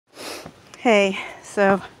Hey,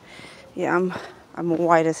 so yeah, I'm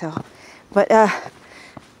white as hell, but I'm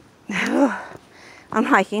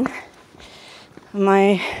hiking.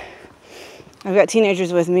 I've got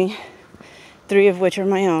teenagers with me, 3 of which are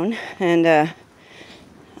my own, and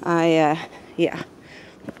yeah,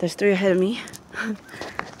 there's 3 ahead of me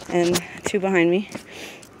and 2 behind me.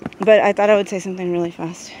 But I thought I would say something really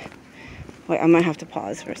fast. Wait, I might have to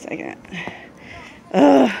pause for a second.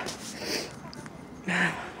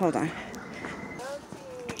 Hold on.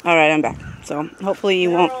 All right, I'm back. So hopefully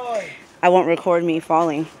I won't record me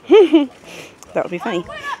falling. That would be funny.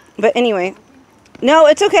 But anyway, no,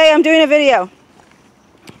 it's okay. I'm doing a video.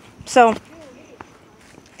 So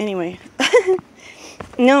anyway,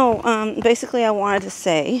 no, basically I wanted to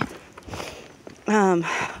say,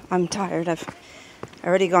 I'm tired. I've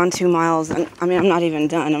already gone 2 miles, and I mean, I'm not even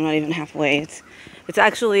done. I'm not even halfway. It's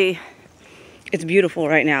beautiful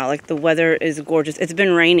right now. Like, the weather is gorgeous. It's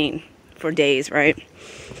been raining for days, right?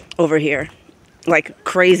 Over here. Like,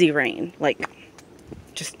 crazy rain. Like,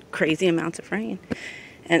 just crazy amounts of rain.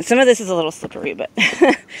 And some of this is a little slippery, but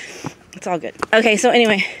it's all good. Okay, so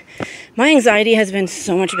anyway, my anxiety has been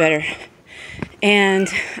so much better. And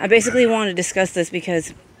I basically want to discuss this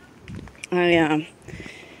because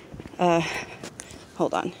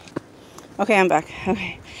hold on. Okay, I'm back.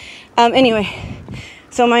 Okay. Anyway,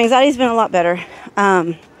 so my anxiety's been a lot better.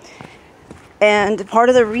 And part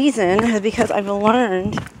of the reason is because I've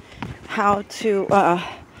learned how to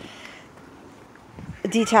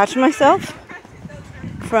detach myself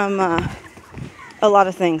from a lot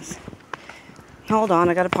of things. Hold on,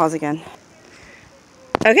 I gotta pause again.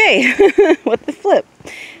 Okay, what the flip?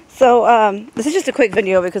 So this is just a quick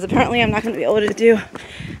video because apparently I'm not going to be able to do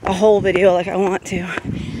a whole video like I want to.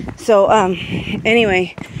 So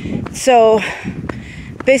anyway, so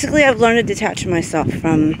basically I've learned to detach myself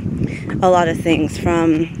from a lot of things,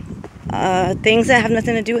 from things that have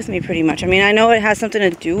nothing to do with me, pretty much. I mean, I know it has something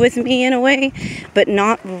to do with me in a way, but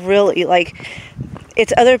not really. Like,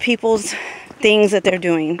 it's other people's things that they're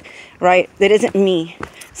doing, right? That isn't me.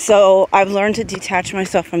 So I've learned to detach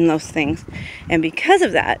myself from those things. And because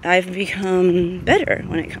of that, I've become better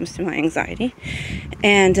when it comes to my anxiety.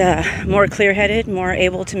 And more clear-headed, more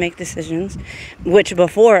able to make decisions, which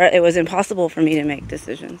before it was impossible for me to make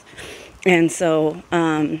decisions. And so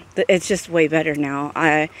it's just way better now.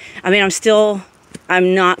 I mean,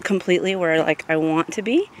 I'm not completely where, like, I want to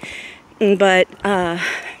be, but I'm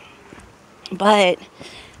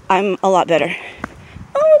a lot better.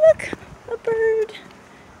 Oh, look, a bird.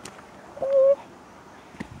 Oh,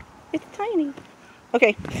 it's tiny.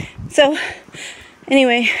 Okay, so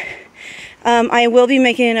anyway, I will be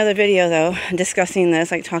making another video though, discussing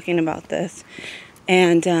this, like talking about this,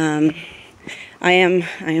 and I am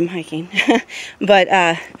hiking, but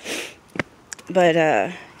yeah.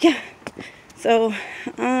 So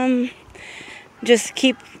just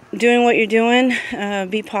keep doing what you're doing.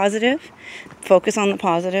 Be positive. Focus on the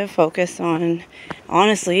positive. Focus on,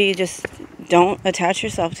 honestly, just don't attach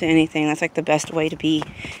yourself to anything. That's like the best way to be.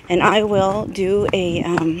 And I will do a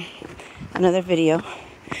another video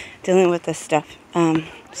dealing with this stuff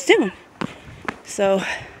soon. So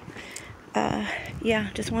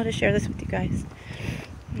yeah, just wanted to share this with you guys.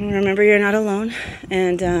 And remember, you're not alone.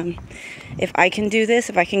 And if I can do this,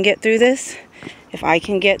 if I can get through this, if I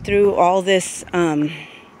can get through all this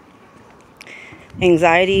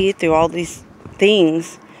anxiety, through all these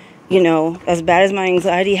things, you know, as bad as my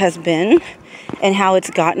anxiety has been and how it's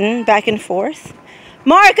gotten back and forth.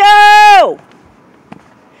 Marco!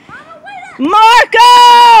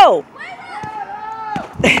 Marco!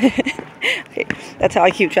 Okay, that's how I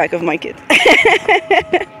keep track of my kids.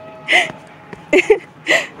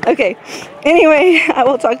 Okay, anyway, I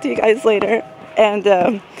will talk to you guys later. And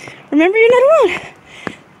remember, you're not alone.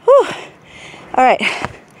 Whew. All right.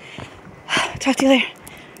 Talk to you later.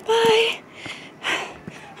 Bye.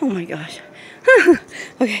 Oh my gosh.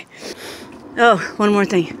 Okay. Oh, one more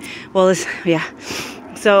thing. Well, yeah.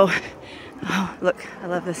 So, oh, look, I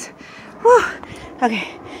love this. Whew. Okay.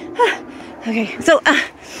 Okay. So,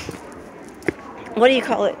 what do you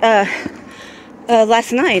call it?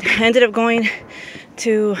 Last night, I ended up going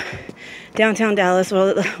to downtown Dallas.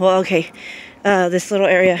 Well, okay. This little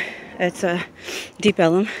area. It's Deep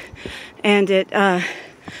Ellum. And it, oh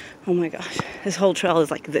my gosh, this whole trail is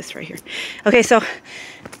like this right here. Okay, so,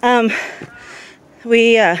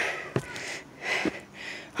 we,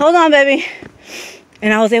 hold on, baby.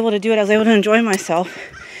 And I was able to do it. I was able to enjoy myself.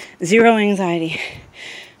 0 anxiety.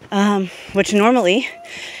 Which normally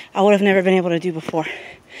I would have never been able to do before.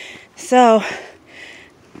 So,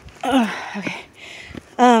 okay.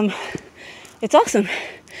 It's awesome.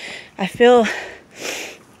 I feel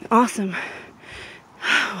Awesome.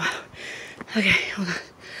 Oh, wow. Okay, hold on.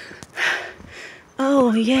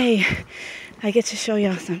 Oh, yay. I get to show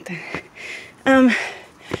y'all something.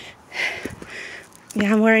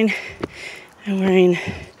 Yeah, I'm wearing,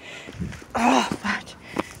 oh, fudge.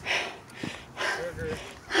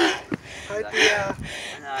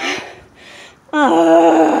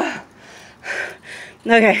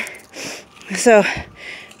 Okay, so,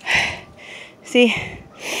 see,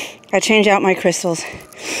 I changed out my crystals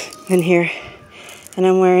in here, and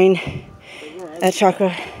I'm wearing a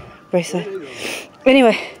chakra bracelet.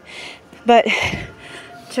 Anyway, but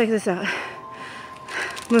check this out.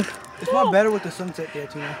 Move. It's not better with the sunset there,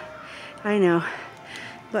 Tina. I know,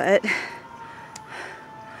 but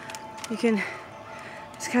you can,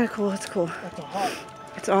 it's kind of cool. It's cool. That's a hawk.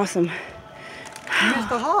 It's awesome. You missed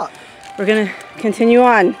the hawk. We're gonna continue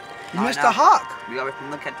on. You missed the hawk. We gotta wait for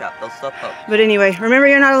them to catch up. They'll slip up. But anyway, remember,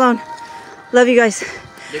 you're not alone. Love you guys.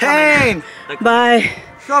 Pain. Bye.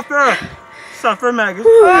 Suffer. Suffer, maggots.